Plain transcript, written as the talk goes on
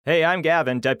Hey, I'm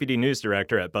Gavin, Deputy News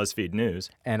Director at BuzzFeed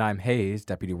News. And I'm Hayes,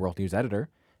 Deputy World News Editor.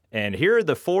 And here are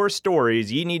the 4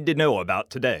 stories you need to know about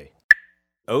today.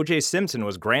 O.J. Simpson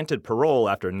was granted parole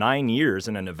after 9 years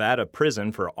in a Nevada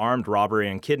prison for armed robbery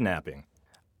and kidnapping.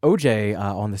 O.J.,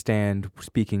 on the stand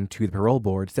speaking to the parole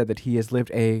board, said that he has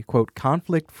lived a, quote,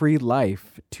 conflict-free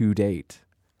life to date.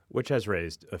 Which has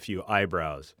raised a few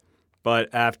eyebrows.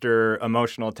 But after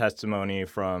emotional testimony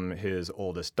from his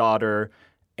oldest daughter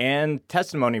and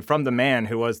testimony from the man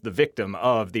who was the victim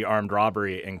of the armed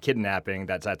robbery and kidnapping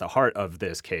that's at the heart of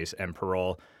this case and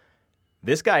parole,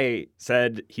 this guy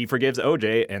said he forgives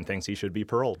O.J. and thinks he should be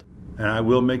paroled. And I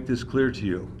will make this clear to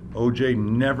you. O.J.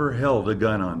 never held a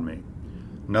gun on me.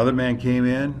 Another man came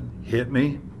in, hit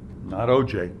me, not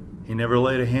O.J. He never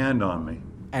laid a hand on me.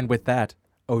 And with that,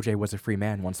 O.J. was a free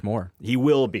man once more. He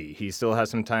will be. He still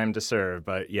has some time to serve.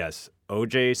 But yes,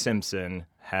 O.J. Simpson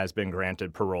has been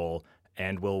granted parole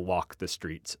and will walk the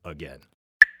streets again.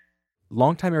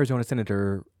 Longtime Arizona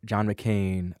Senator John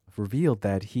McCain revealed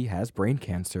that he has brain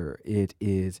cancer. It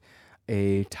is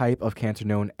a type of cancer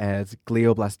known as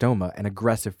glioblastoma, an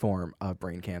aggressive form of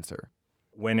brain cancer.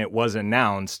 When it was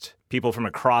announced, people from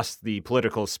across the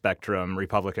political spectrum,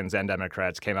 Republicans and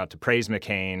Democrats, came out to praise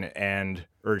McCain and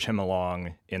urge him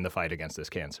along in the fight against this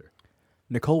cancer.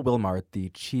 Nicole Wilmart, the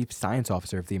chief science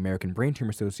officer of the American Brain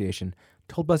Tumor Association,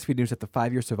 told BuzzFeed News that the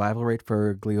 5-year survival rate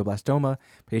for glioblastoma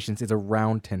patients is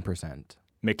around 10%.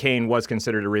 McCain was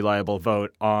considered a reliable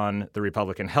vote on the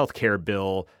Republican health care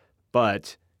bill,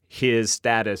 but his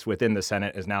status within the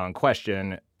Senate is now in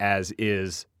question, as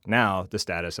is now the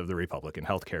status of the Republican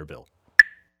health care bill.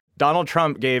 Donald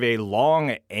Trump gave a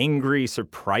long, angry,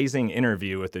 surprising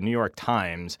interview with the New York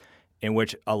Times in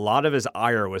which a lot of his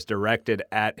ire was directed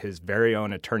at his very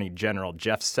own Attorney General,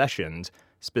 Jeff Sessions,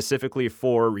 specifically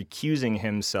for recusing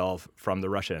himself from the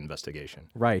Russia investigation.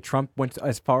 Right. Trump went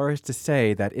as far as to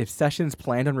say that if Sessions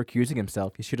planned on recusing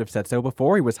himself, he should have said so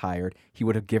before he was hired. He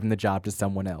would have given the job to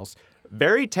someone else.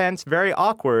 Very tense, very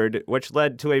awkward, which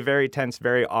led to a very tense,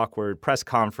 very awkward press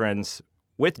conference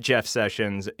with Jeff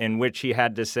Sessions in which he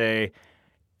had to say,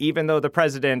 even though the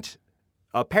president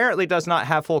apparently does not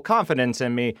have full confidence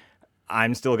in me,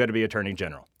 I'm still going to be Attorney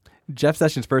General. Jeff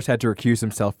Sessions first had to recuse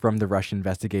himself from the Russia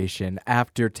investigation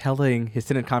after telling his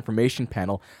Senate confirmation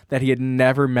panel that he had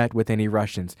never met with any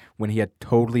Russians when he had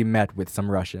totally met with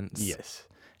some Russians. Yes.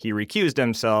 He recused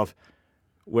himself,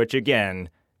 which again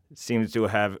seems to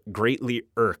have greatly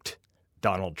irked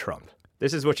Donald Trump.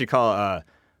 This is what you call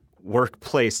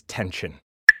workplace tension.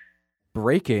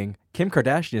 Breaking, Kim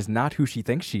Kardashian is not who she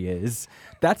thinks she is.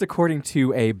 That's according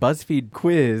to a BuzzFeed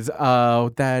quiz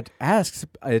that asks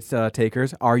its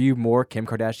takers, are you more Kim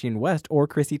Kardashian West or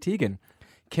Chrissy Teigen?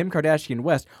 Kim Kardashian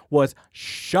West was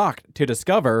shocked to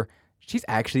discover she's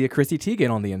actually a Chrissy Teigen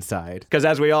on the inside. Because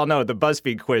as we all know, the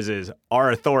BuzzFeed quizzes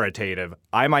are authoritative.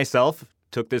 I myself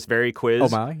took this very quiz. Oh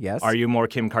my, yes. Are you more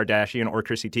Kim Kardashian or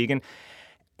Chrissy Teigen?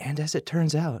 And as it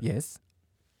turns out, yes,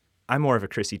 I'm more of a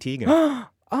Chrissy Teigen.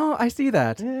 Oh, I see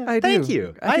that. Yeah, I do. Thank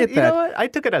you. I get that. You know what? I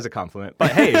took it as a compliment.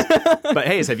 But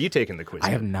Hayes, have you taken the quiz?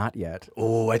 I have not yet.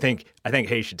 Oh, I think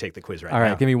Hayes should take the quiz right now. All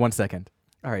right, give me 1 second.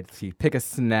 All right, let's see. Pick a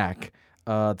snack.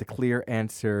 The clear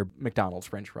answer, McDonald's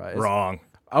French fries. Wrong.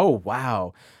 Oh,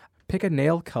 wow. Pick a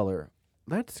nail color.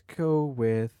 Let's go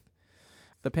with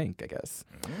the pink, I guess.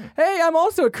 Hey, I'm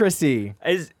also a Chrissy.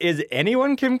 Is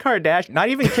anyone Kim Kardashian? Not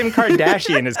even Kim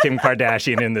Kardashian is Kim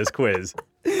Kardashian in this quiz.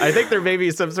 I think there may be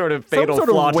some sort of fatal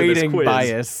flaw to this quiz.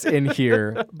 Bias in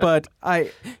here. But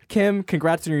Kim,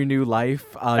 congrats on your new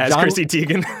life. As Chrissy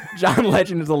Teigen. John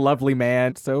Legend is a lovely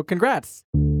man, so congrats.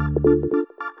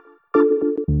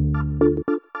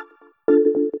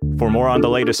 For more on the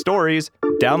latest stories,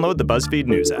 download the BuzzFeed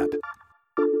News app.